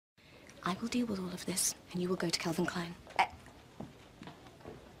I will deal with all of this, and you will go to Calvin Klein.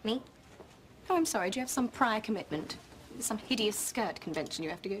 Me? Oh, I'm sorry. Do you have some prior commitment? Some hideous skirt convention you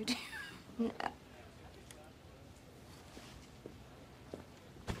have to go to? No.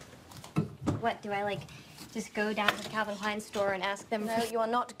 What, do I, like, just go down to the Calvin Klein store and ask them? No, you are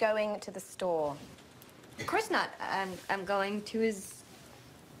not going to the store. Of course not. I'm going to his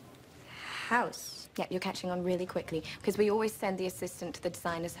house. Yeah, you're catching on really quickly, because we always send the assistant to the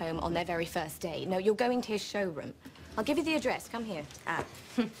designer's home on their very first day. No, you're going to his showroom. I'll give you the address. Come here. Ah,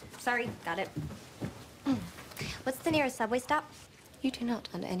 sorry, got it. What's the nearest subway stop? You do not,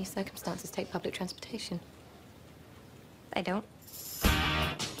 under any circumstances, take public transportation. I don't.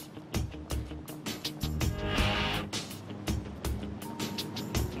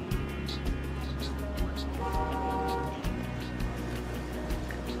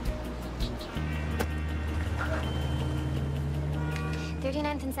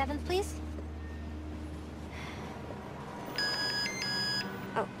 Ninth and 7th, please.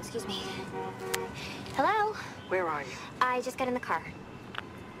 Oh, excuse me. Hello? Where are you? I just got in the car.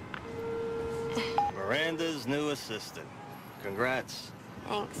 Miranda's new assistant. Congrats.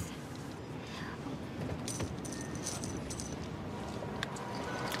 Thanks.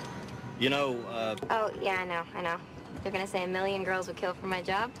 You know, Oh, yeah, I know. They're gonna say a million girls would kill for my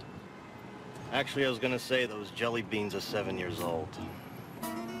job? Actually, I was gonna say those jelly beans are 7 years old.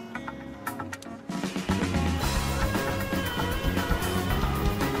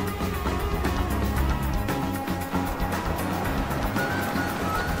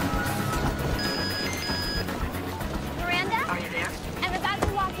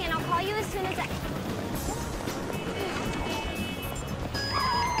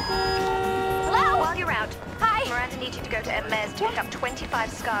 To pick up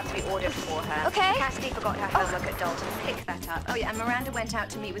 25 scarves we ordered for her. Okay. Cassidy forgot her homework at Dalton. Pick that up. Oh, yeah, and Miranda went out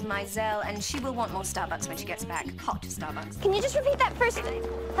to meet with Mizell, and she will want more Starbucks when she gets back. Hot Starbucks. Can you just repeat that first?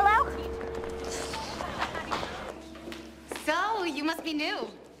 Hello? So, you must be new.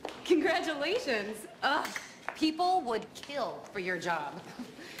 Congratulations. Ugh, people would kill for your job.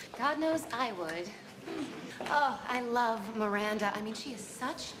 God knows I would. Oh, I love Miranda. I mean, she is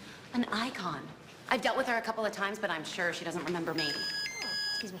such an icon. I've dealt with her a couple of times, but I'm sure she doesn't remember me. Oh,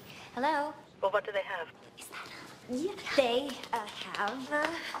 excuse me. Hello? Well, what do they have? Is that yeah. They have a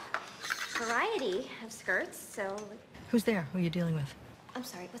variety of skirts, so... Who's there? Who are you dealing with? I'm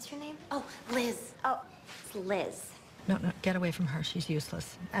sorry, what's your name? Oh, Liz. Oh, it's Liz. No, get away from her. She's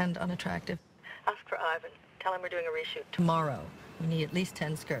useless and unattractive. Ask for Ivan. Tell him we're doing a reshoot. Tomorrow. We need at least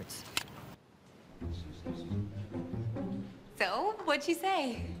 10 skirts. So, what'd she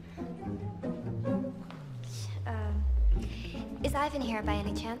say? Is Ivan here by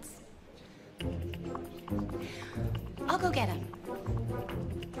any chance? I'll go get him.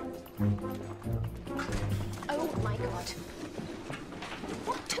 Oh, my God.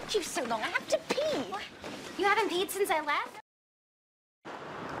 What took you so long? I have to pee. What? You haven't peed since I left?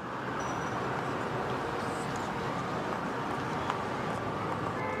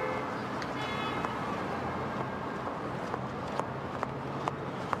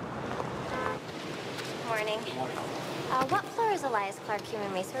 Morning. What floor is Elias Clark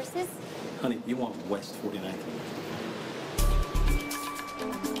Human Resources? Honey, you want West 49th.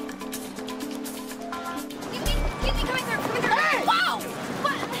 Coming through. Hey! Wow!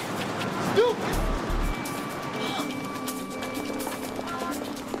 What? Stupid!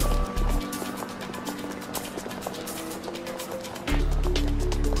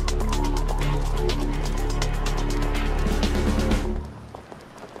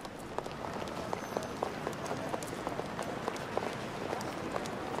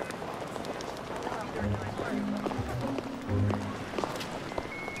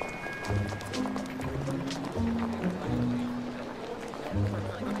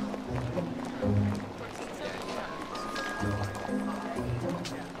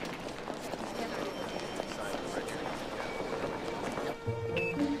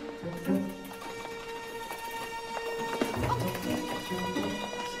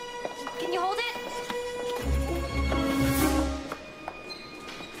 Can you hold it?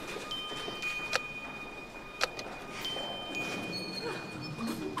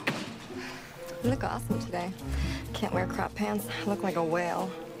 You look awesome today. Can't wear crop pants. I look like a whale.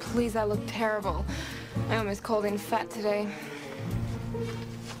 Please, I look terrible. I am as cold and fat today.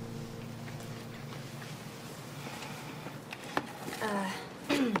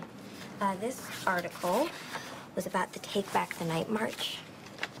 This article was about the Take Back the Night March.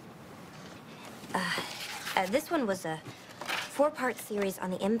 This one was a 4-part series on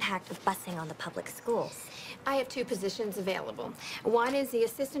the impact of busing on the public schools. I have 2 positions available. One is the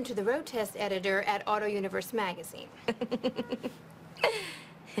assistant to the road test editor at Auto Universe magazine.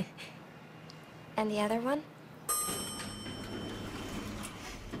 And the other one?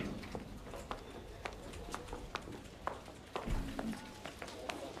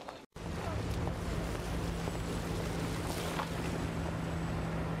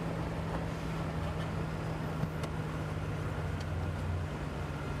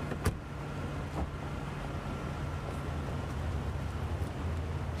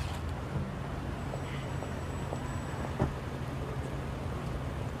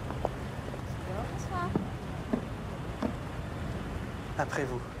 Après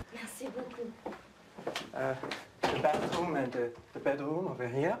vous. Merci beaucoup. The bathroom and the bedroom over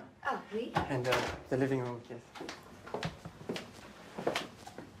here. Ah, oui. And the living room, yes.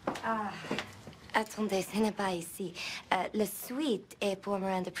 Ah. Attendez, ce n'est pas ici. Le suite est pour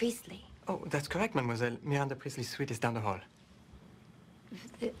Miranda Priestley. Oh, that's correct, mademoiselle. Miranda Priestley's suite is down the hall.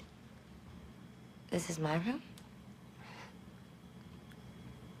 This is my room?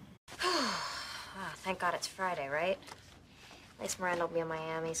 Oh, thank God it's Friday, right? At least Miranda will be in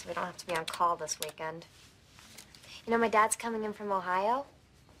Miami, so we don't have to be on call this weekend. You know, my dad's coming in from Ohio.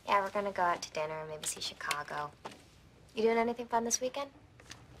 Yeah, we're gonna go out to dinner and maybe see Chicago. You doing anything fun this weekend?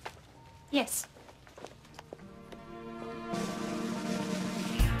 Yes.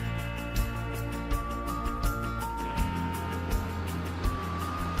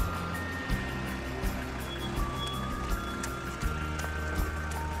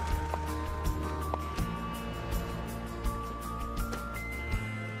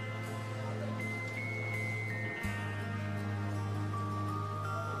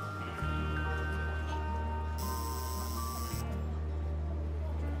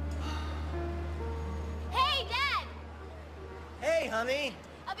 Honey?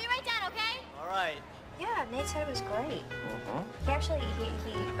 I'll be right down, okay? All right. Yeah, Nate said it was great. He actually,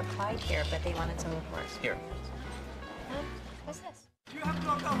 he applied here, but they wanted something worse. Here. What's this?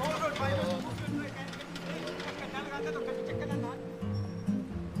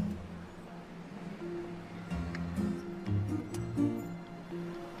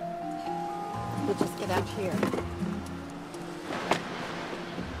 We'll just get out here.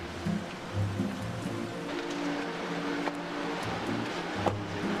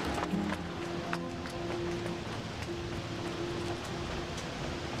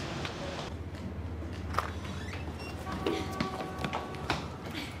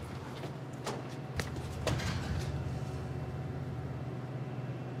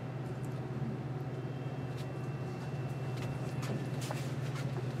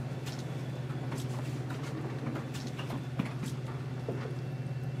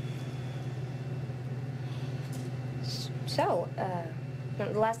 So,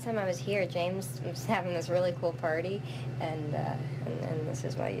 the last time I was here, James was having this really cool party, and this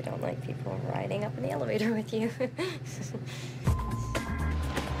is why you don't like people riding up in the elevator with you.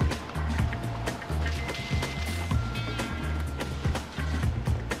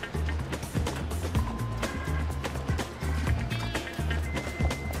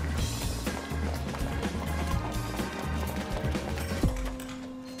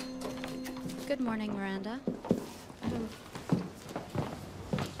 Good morning, Miranda.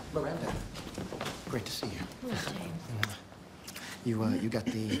 Miranda, great to see you. Hello, James. You got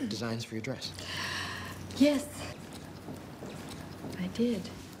the designs for your dress? Yes, I did.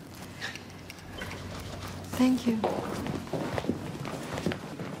 Thank you.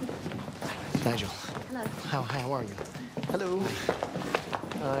 Nigel. Hello. How are you? Hello.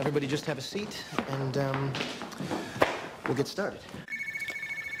 Everybody just have a seat, and we'll get started.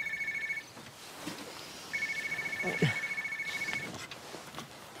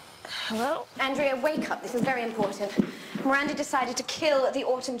 Hello? Andrea, wake up. This is very important. Miranda decided to kill the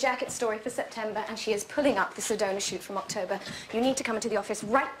autumn jacket story for September, and she is pulling up the Sedona shoot from October. You need to come into the office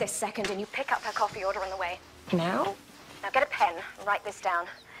right this second, and you pick up her coffee order on the way. Now? Now get a pen, write this down.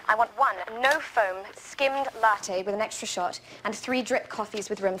 I want 1 no-foam skimmed latte with an extra shot, and 3 drip coffees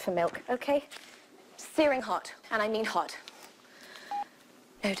with room for milk, okay? Searing hot, and I mean hot.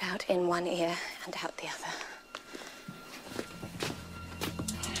 No doubt in one ear and out the other.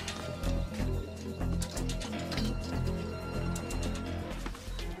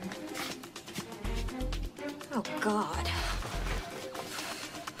 Oh, God.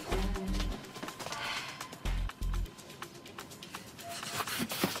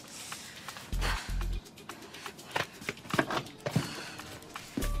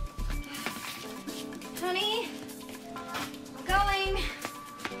 Honey, I'm going.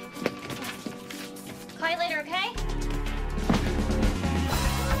 Call you later, okay?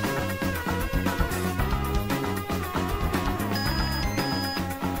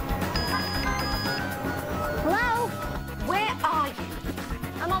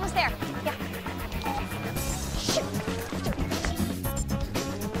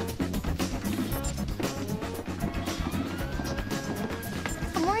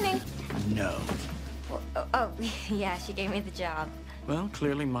 morning. No. Oh, yeah, she gave me the job. Well,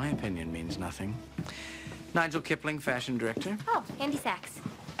 clearly my opinion means nothing. Nigel Kipling, fashion director. Oh, Andy Sachs.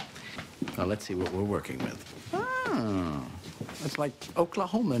 Well, let's see what we're working with. Oh, it's like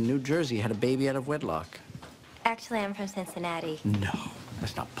Oklahoma and New Jersey had a baby out of wedlock. Actually, I'm from Cincinnati. No,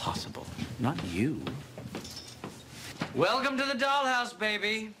 that's not possible. Not you. Welcome to the dollhouse,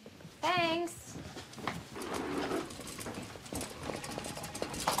 baby. Thanks.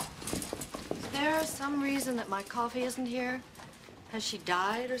 Is there some reason that my coffee isn't here? Has she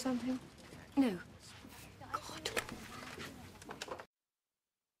died or something? No.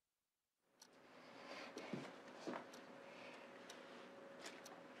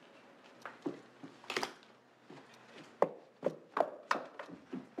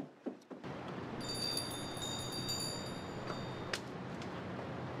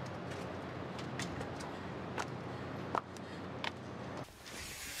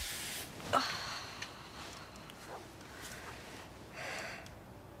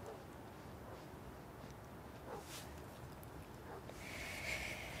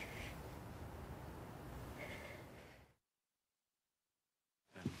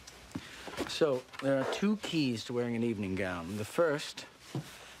 So, there are two keys to wearing an evening gown. The first,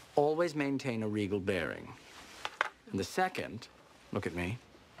 always maintain a regal bearing. And the second, look at me,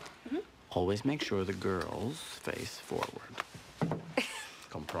 always make sure the girls face forward.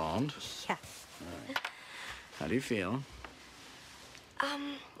 Comprendre? Yeah. All right. How do you feel?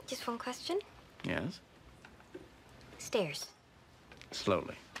 Just one question. Yes? Stairs.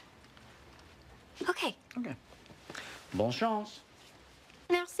 Slowly. Okay. Okay. Bonne chance.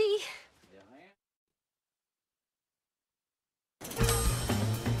 Merci.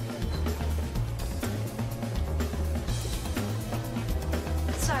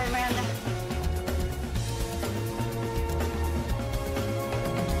 Sorry, Miranda.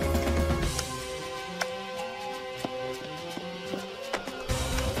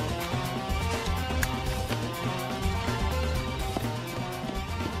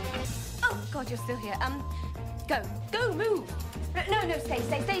 Oh, God, you're still here. Go. Go, move. No, stay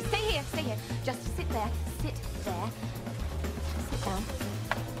here. Just sit there. Sit down.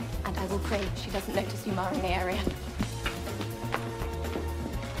 And I will pray she doesn't notice you marring the area.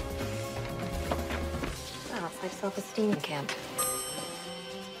 Oh, it's like self-esteem camp.